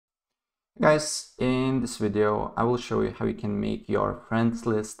Guys, in this video, I will show you how you can make your friends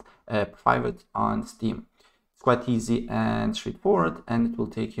list private on Steam. It's quite easy and straightforward, and it will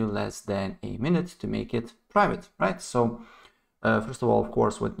take you less than a minute to make it private, right? So first of all, of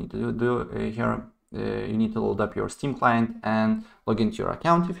course, what you need to do here, you need to load up your Steam client and log into your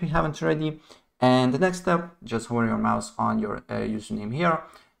account if you haven't already. And the next step, just hover your mouse on your username here,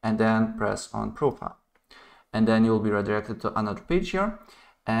 and then press on profile. And then you'll be redirected to another page here.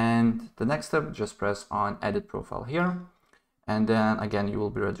 And the next step, just press on edit profile here. And then again, you will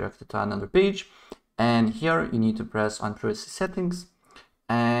be redirected to another page. And here you need to press on privacy settings.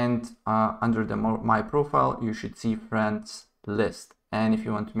 And under the my profile, you should see friends list. And if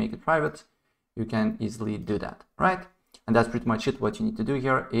you want to make it private, you can easily do that, right? And that's pretty much it, what you need to do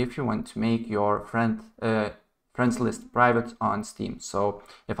here if you want to make your friends list private on Steam. So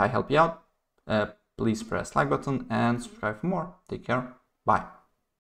if I help you out, please press like button and subscribe for more. Take care. Bye.